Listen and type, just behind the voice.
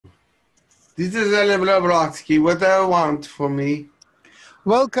This is Blavatsky. What do you want from me?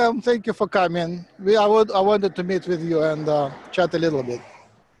 Welcome. Thank you for coming. I wanted to meet with you and chat a little bit.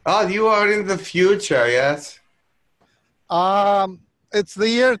 Oh, you are in the future, yes? It's the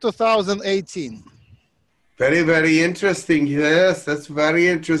year 2018. Very, very interesting. Yes, that's very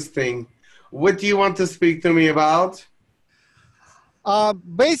interesting. What do you want to speak to me about?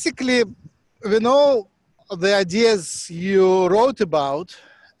 Basically, we know the ideas you wrote about,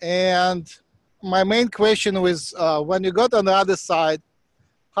 and my main question was, when you got on the other side,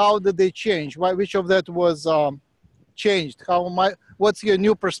 how did they change? Which of that was changed? What's your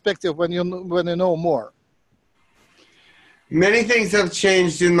new perspective when you know more? Many things have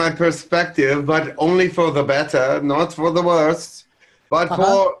changed in my perspective, but only for the better, not for the worse. But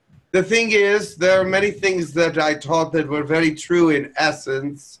the thing is, there are many things that I taught that were very true in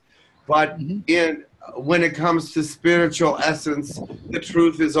essence, but when it comes to spiritual essence, the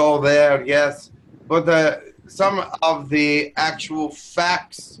truth is all there, yes. But some of the actual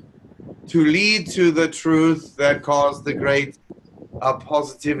facts to lead to the truth that caused the great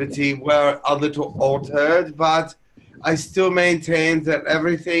positivity were a little altered, but I still maintain that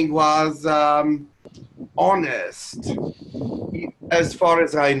everything was honest as far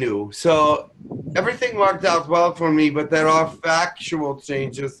as I knew. So everything worked out well for me, but there are factual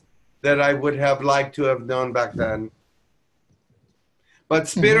changes that I would have liked to have known back then. But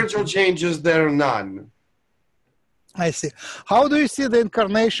spiritual changes, there are none. I see. How do you see the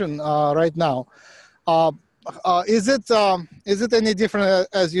incarnation right now? Is it any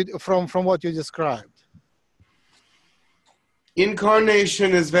different from what you described?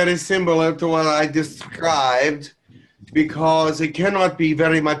 Incarnation is very similar to what I described because it cannot be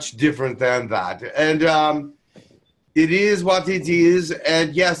very much different than that. And it is what it is.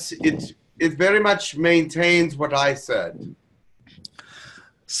 And yes, it very much maintains what I said.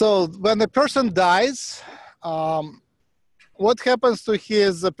 So when a person dies, what happens to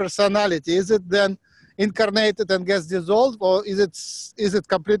his personality? Is it then incarnated and gets dissolved, or is it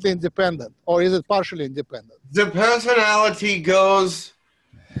completely independent, or is it partially independent? The personality goes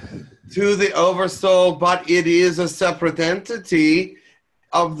to the oversoul, but it is a separate entity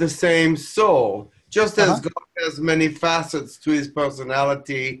of the same soul. Just as God has many facets to his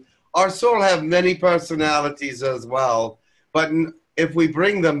personality, our soul have many personalities as well. But if we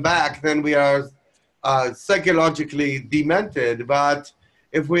bring them back, then we are psychologically demented. But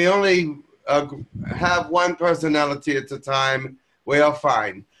if we only have one personality at a time, we are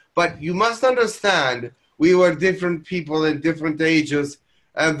fine. But you must understand, we were different people in different ages,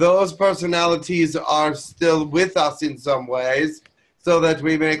 and those personalities are still with us in some ways, so that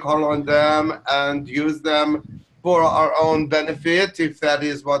we may call on them and use them for our own benefit, if that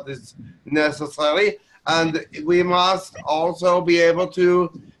is what is necessary. And we must also be able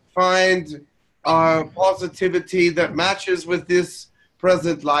to find our positivity that matches with this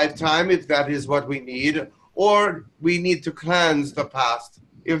present lifetime, if that is what we need, or we need to cleanse the past,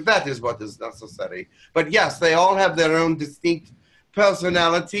 if that is what is necessary. But yes, they all have their own distinct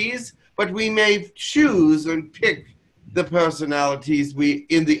personalities, but we may choose and pick the personalities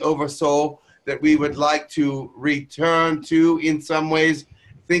in the oversoul that we would like to return to in some ways,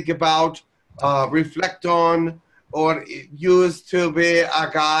 think about, reflect on, or use to be our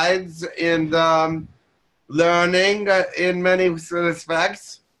guides in learning in many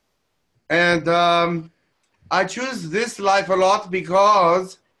respects. And I choose this life a lot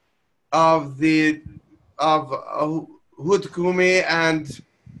because of 𝗪𝗓𝗓𝗓 and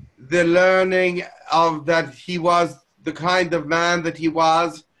the learning of that he was the kind of man that he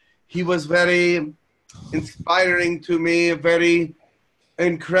was. He was very inspiring to me, very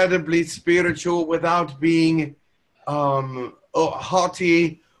incredibly spiritual without being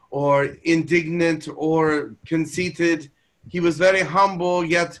haughty or indignant or conceited. He was very humble,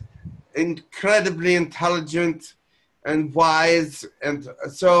 yet incredibly intelligent and wise. And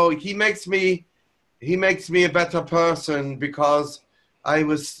so he makes me a better person because I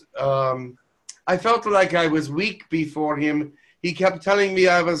felt like I was weak before him. He kept telling me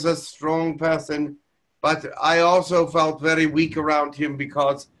I was a strong person, but I also felt very weak around him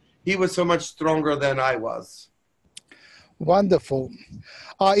because he was so much stronger than I was. Wonderful.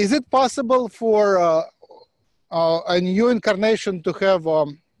 Is it possible for a new incarnation to have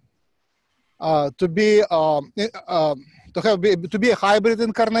to be a hybrid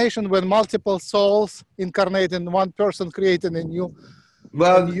incarnation when multiple souls incarnate in one person, creating a new?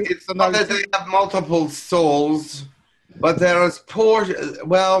 Well, it's not that they have multiple souls, but there is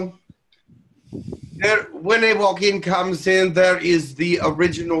when a walk-in comes in, there is the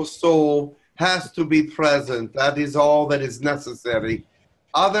original soul has to be present. That is all that is necessary.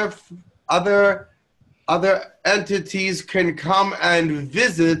 Other other entities can come and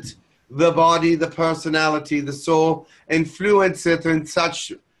visit the body, the personality, the soul, influence it and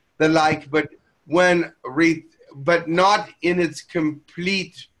such the like, but not in its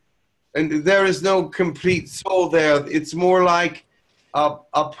complete, and there is no complete soul there. It's more like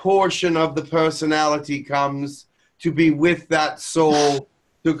a portion of the personality comes to be with that soul,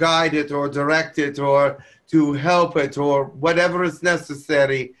 to guide it or direct it or to help it or whatever is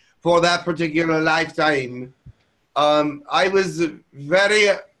necessary for that particular lifetime. I was very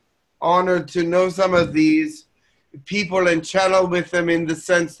honored to know some of these people and channel with them in the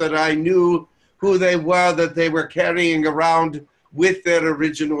sense that I knew who they were, that they were carrying around with their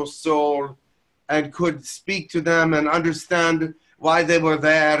original soul, and could speak to them and understand why they were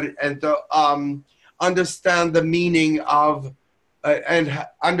there, and understand the meaning of and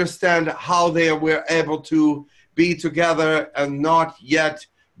understand how they were able to be together and not yet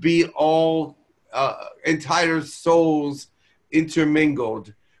be all entire souls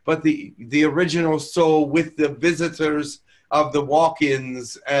intermingled, but the original soul with the visitors of the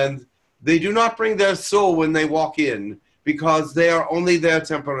walk-ins, and they do not bring their soul when they walk in because they are only there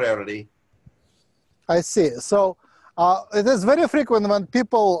temporarily. I see. So it is very frequent when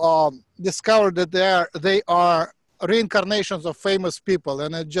people discover that they are reincarnations of famous people,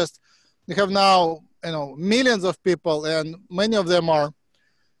 and they have now millions of people, and many of them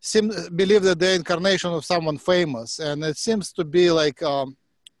believe that they're incarnation of someone famous, and it seems to be like an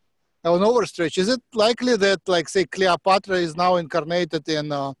overstretch. Is it likely that, like, say, Cleopatra is now incarnated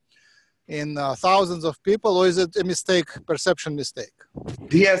in thousands of people, or is it a perception mistake?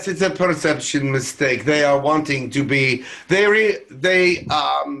 Yes, it's a perception mistake. They are wanting to be. They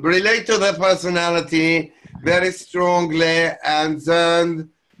relate to their personality very strongly, and then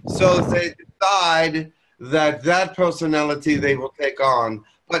so they decide that personality they will take on.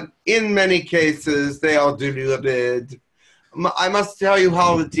 But in many cases, they are deluded. I must tell you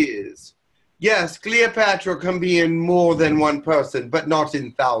how it is. Yes, Cleopatra can be in more than one person, but not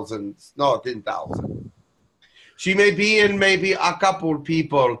in thousands. Not in thousands. She may be in maybe a couple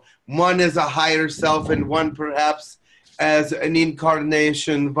people. One is a higher self and one perhaps as an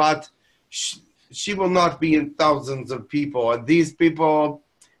incarnation, but she will not be in thousands of people. And these people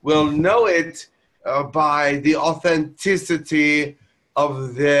will know it by the authenticity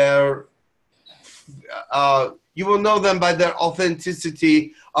of their, you will know them by their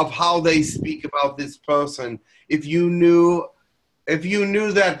authenticity of how they speak about this person. If you knew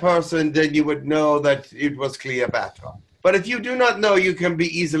that person, then you would know that it was Cleopatra. But if you do not know, you can be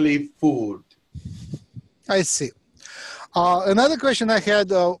easily fooled. I see. Another question I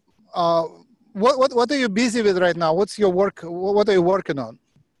had, what are you busy with right now? What's your work? What are you working on?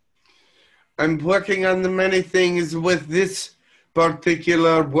 I'm working on the many things with this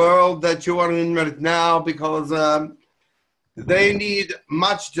particular world that you are in right now, because they need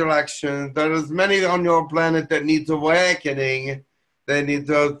much direction. There is many on your planet that needs awakening. They need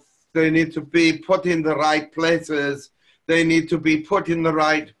to be put in the right places. They need to be put in the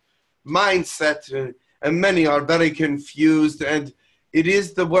right mindset, and many are very confused, and it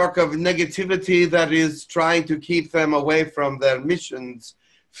is the work of negativity that is trying to keep them away from their missions.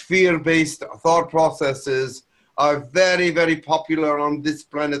 Fear-based thought processes are very, very popular on this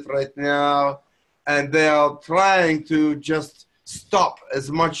planet right now, and they are trying to just stop as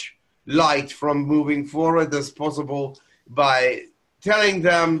much light from moving forward as possible by telling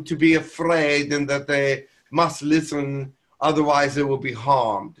them to be afraid and that they must listen, otherwise they will be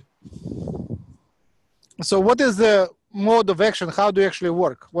harmed. So what is the mode of action? How do you actually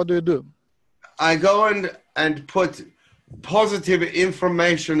work? What do you do? I go and put positive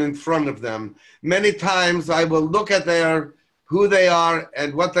information in front of them. Many times I will look at who they are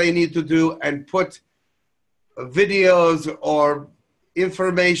and what they need to do and put videos or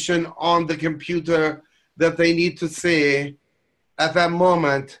information on the computer that they need to see at that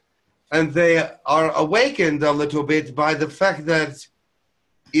moment, and they are awakened a little bit by the fact that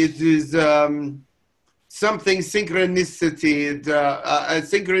it is something synchronicity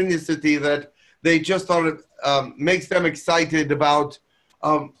that they just are makes them excited about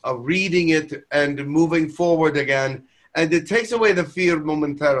reading it and moving forward again, and it takes away the fear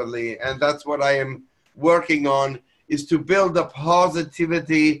momentarily. And that's what I am working on, is to build a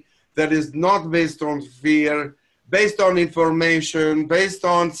positivity that is not based on fear, based on information, based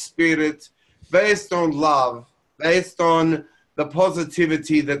on spirit, based on love, based on the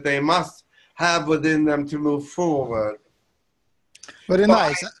positivity that they must have within them to move forward. Very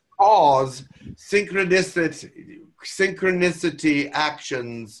nice. Cause synchronicity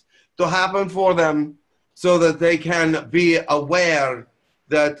actions to happen for them so that they can be aware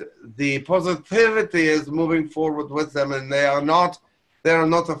that the positivity is moving forward with them, and they are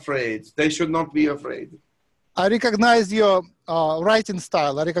not afraid. They should not be afraid. I recognize your writing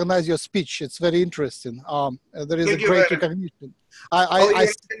style. I recognize your speech. It's very interesting. There is Thank a you great very- recognition. You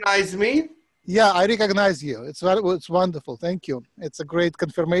recognize me? Yeah, I recognize you. It's wonderful. Thank you. It's a great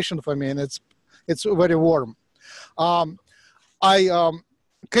confirmation for me, and it's very warm.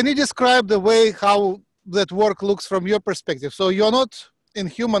 Can you describe the way how that work looks from your perspective? So you're not in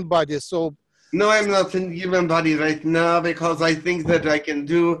human body, so. No, I'm not in human body right now because I think that I can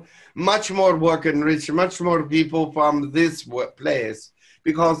do much more work and reach much more people from this place.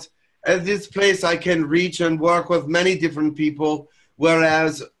 Because at this place, I can reach and work with many different people,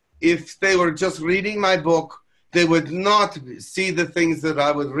 whereas if they were just reading my book, they would not see the things that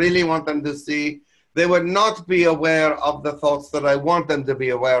I would really want them to see. They would not be aware of the thoughts that I want them to be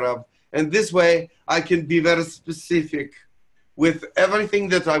aware of. And this way, I can be very specific with everything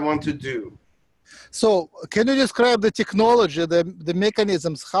that I want to do. So can you describe the technology, the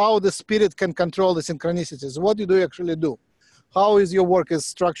mechanisms, how the spirit can control the synchronicities? What do you actually do? How is your work is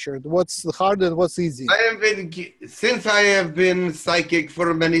structured? What's hard and what's easy? Since I have been psychic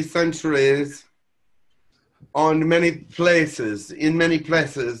for many centuries, in many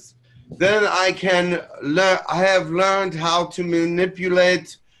places, then I have learned how to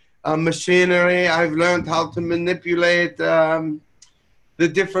manipulate machinery. I've learned how to manipulate the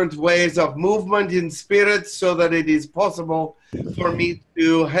different ways of movement in spirit so that it is possible for me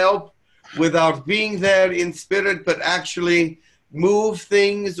to help without being there in spirit, but actually move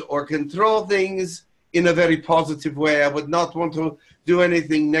things or control things in a very positive way. I would not want to do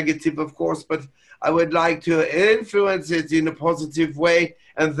anything negative, of course, but I would like to influence it in a positive way,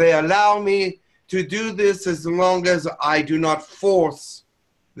 and they allow me to do this as long as I do not force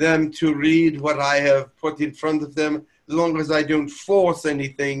them to read what I have put in front of them. As long as I don't force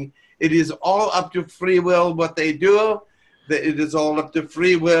anything, it is all up to free will what they do. It is all up to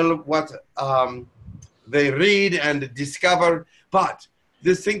free will what they read and discover. But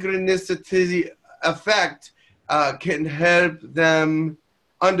the synchronicity effect can help them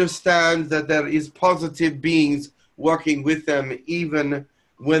understand that there is positive beings working with them even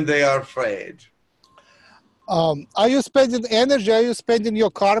when they are afraid. Are you spending energy? Are you spending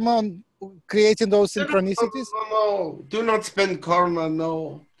your karma on creating those synchronicities? No, do not spend karma,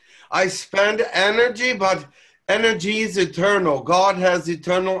 no. I spend energy, but energy is eternal. God has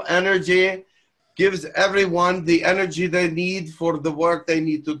eternal energy, gives everyone the energy they need for the work they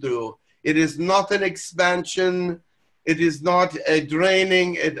need to do. It is not an expansion. It is not a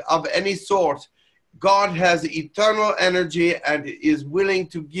draining of any sort. God has eternal energy and is willing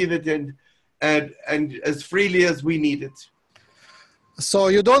to give it and as freely as we need it. So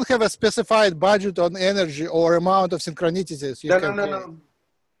you don't have a specified budget on energy or amount of synchronicities?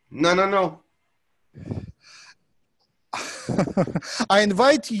 No. I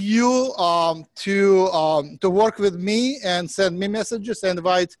invite you to work with me and send me messages. I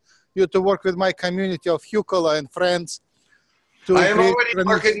invite you to work with my community of Hucolo and friends. I am already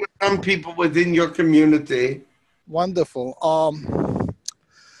working with some people within your community. Wonderful.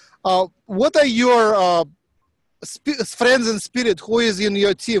 What are your friends in spirit? Who is in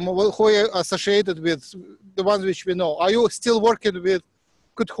your team? Who are you associated with? The ones which we know. Are you still working with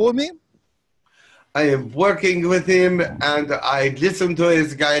Kuthumi? I am working with him, and I listen to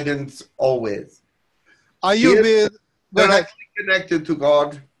his guidance always. Are you directly connected to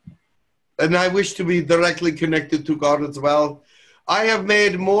God? And I wish to be directly connected to God as well. I have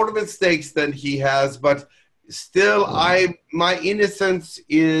made more mistakes than he has, but still, my innocence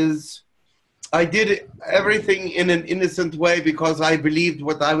is. I did everything in an innocent way because I believed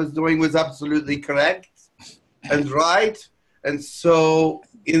what I was doing was absolutely correct and right. And so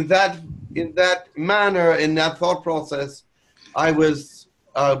in that manner, in that thought process, I was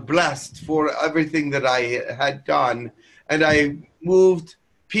blessed for everything that I had done. And I moved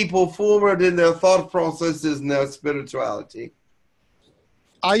people forward in their thought processes and their spirituality.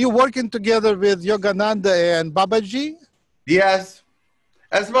 Are you working together with Yogananda and Babaji? Yes.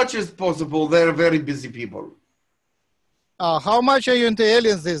 As much as possible. They're very busy people. How much are you into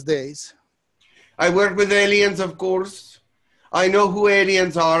aliens these days? I work with aliens, of course. I know who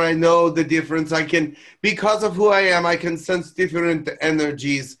aliens are. I know the difference. Because of who I am, I can sense different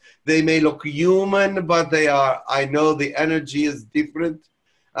energies. They may look human, but I know the energy is different.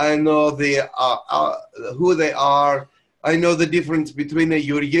 I know who they are. I know the difference between a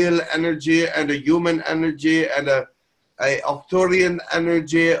Yahyel energy and a human energy and a Arcturian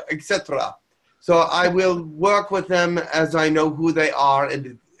energy, etc. So I will work with them as I know who they are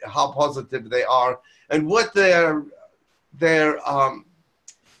and how positive they are and what their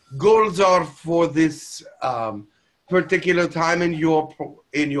goals are for this particular time in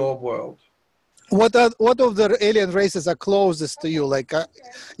your world. What of the alien races are closest to you? Like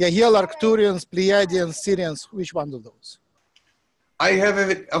Yahyel, Arcturians, Pleiadians, Sirians. Which one of those? I have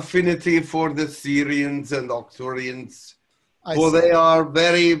an affinity for the Sirians and Arcturians. For see. They are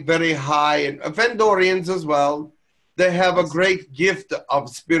very, very high, and Fendorians as well. They have a great gift of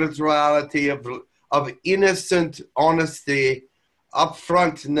spirituality, of innocent honesty,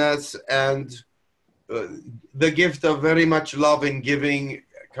 upfrontness, and the gift of very much loving, giving,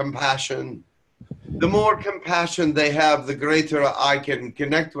 compassion. The more compassion they have, the greater I can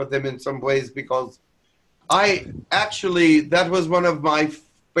connect with them in some ways, because that was one of my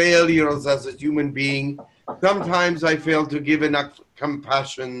failures as a human being. Sometimes I failed to give enough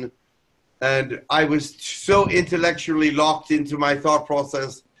compassion, and I was so intellectually locked into my thought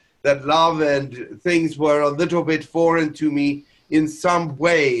process that love and things were a little bit foreign to me in some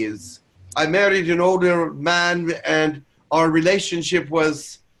ways. I married an older man, and our relationship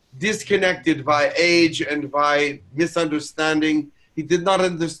was disconnected by age and by misunderstanding. He did not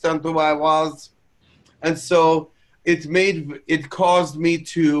understand who I was. And so it caused me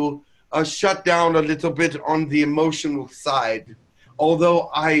to shut down a little bit on the emotional side. Although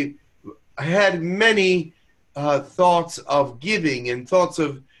I had many thoughts of giving and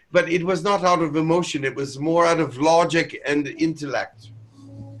but it was not out of emotion. It was more out of logic and intellect.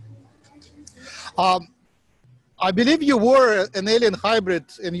 I believe you were an alien hybrid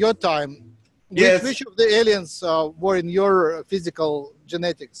in your time. Yes. Which of the aliens were in your physical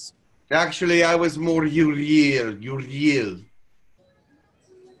genetics? Actually, I was more Yahyel.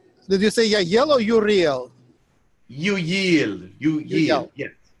 Did you say Yahyel or Uriel? Yahyel,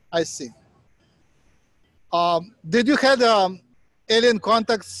 yes. I see. Did you have alien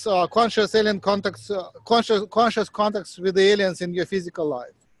contacts, conscious contacts with the aliens in your physical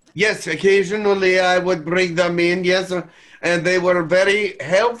life? Yes, occasionally I would bring them in, yes, and they were very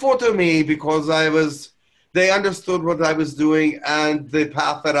helpful to me because they understood what I was doing and the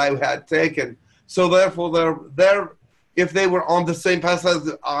path that I had taken. So therefore, if they were on the same path as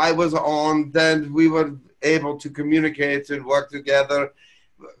I was on, then we were able to communicate and work together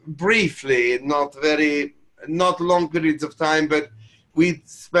briefly, not long periods of time, but we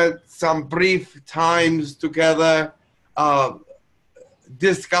spent some brief times together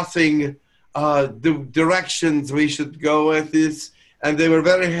discussing the directions we should go with this, and they were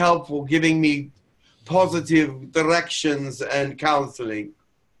very helpful, giving me positive directions and counseling.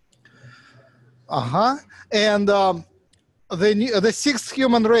 And the sixth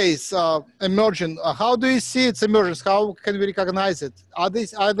human race emerging. How do you see its emergence? How can we recognize it? Are they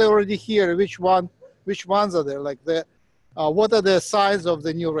already here? Which ones are there? Like what are the signs of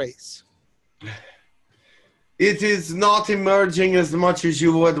the new race? It is not emerging as much as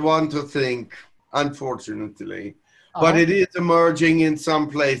you would want to think, unfortunately. But it is emerging in some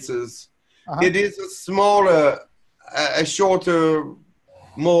places. It is a smaller, a shorter,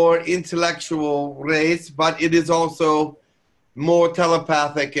 more intellectual race, but it is also more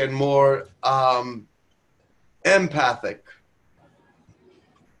telepathic and more empathic.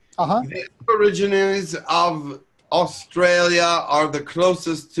 The Aborigines of Australia are the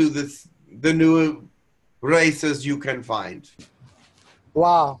closest to the new races you can find.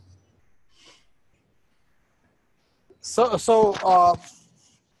 Wow. So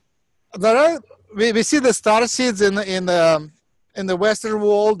we see the starseeds in the Western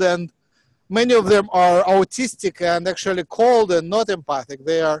world, and many of them are autistic and actually cold and not empathic.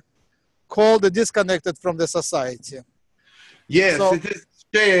 They are cold and disconnected from the society. Yes, it is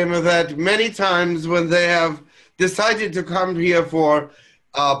a shame that many times when they have decided to come here for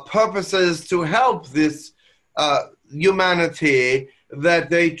purposes to help this humanity, that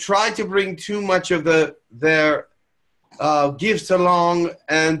they try to bring too much of their gifts along,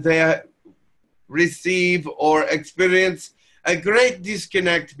 and they receive or experience a great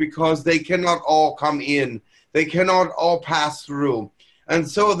disconnect because they cannot all come in. They cannot all pass through. And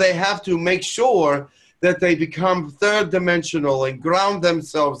so they have to make sure that they become third dimensional and ground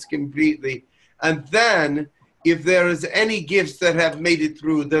themselves completely. And then if there is any gifts that have made it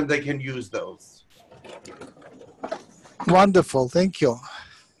through, then they can use those. Wonderful. Thank you.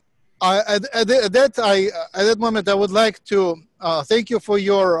 At that moment, I would like to thank you for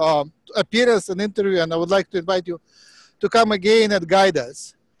your appearance and interview, and I would like to invite you to come again and guide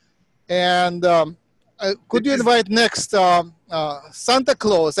us. And could you invite next Santa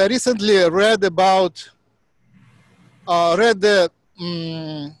Claus? I recently read about, I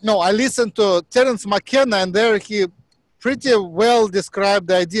listened to Terence McKenna, and there he pretty well described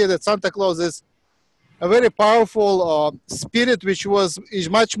the idea that Santa Claus is a very powerful spirit, which is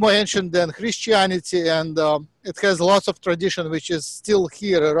much more ancient than Christianity, and it has lots of tradition, which is still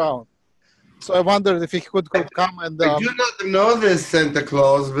here around. So I wondered if he could come and... I do not know this Santa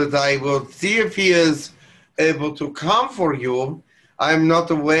Claus, but I will see if he is able to come for you. I'm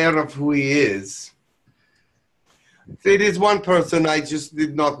not aware of who he is. It is one person I just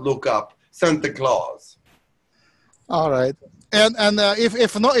did not look up, Santa Claus. All right. And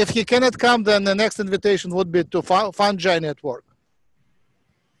if he cannot come, then the next invitation would be to Fungi Network.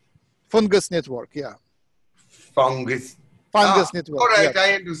 Fungus Network, yeah. Fungus Network. All right, yeah.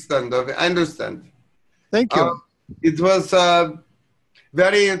 I understand. Thank you. It was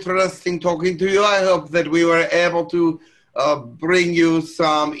very interesting talking to you. I hope that we were able to bring you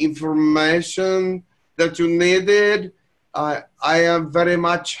some information that you needed. I am very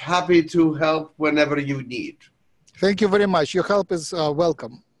much happy to help whenever you need. Thank you very much. Your help is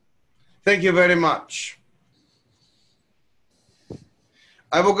welcome. Thank you very much.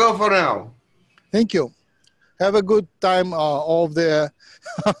 I will go for now. Thank you. Have a good time of the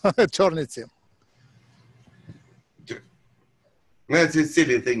eternity. That's a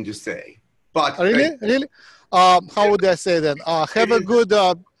silly thing to say. But really? How would I say then? Have a good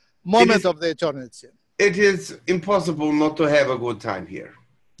moment of the eternity. It is impossible not to have a good time here.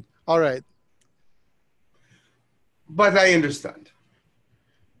 All right. But I understand.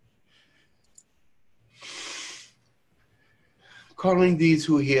 Calling these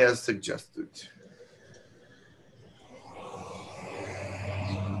who he has suggested.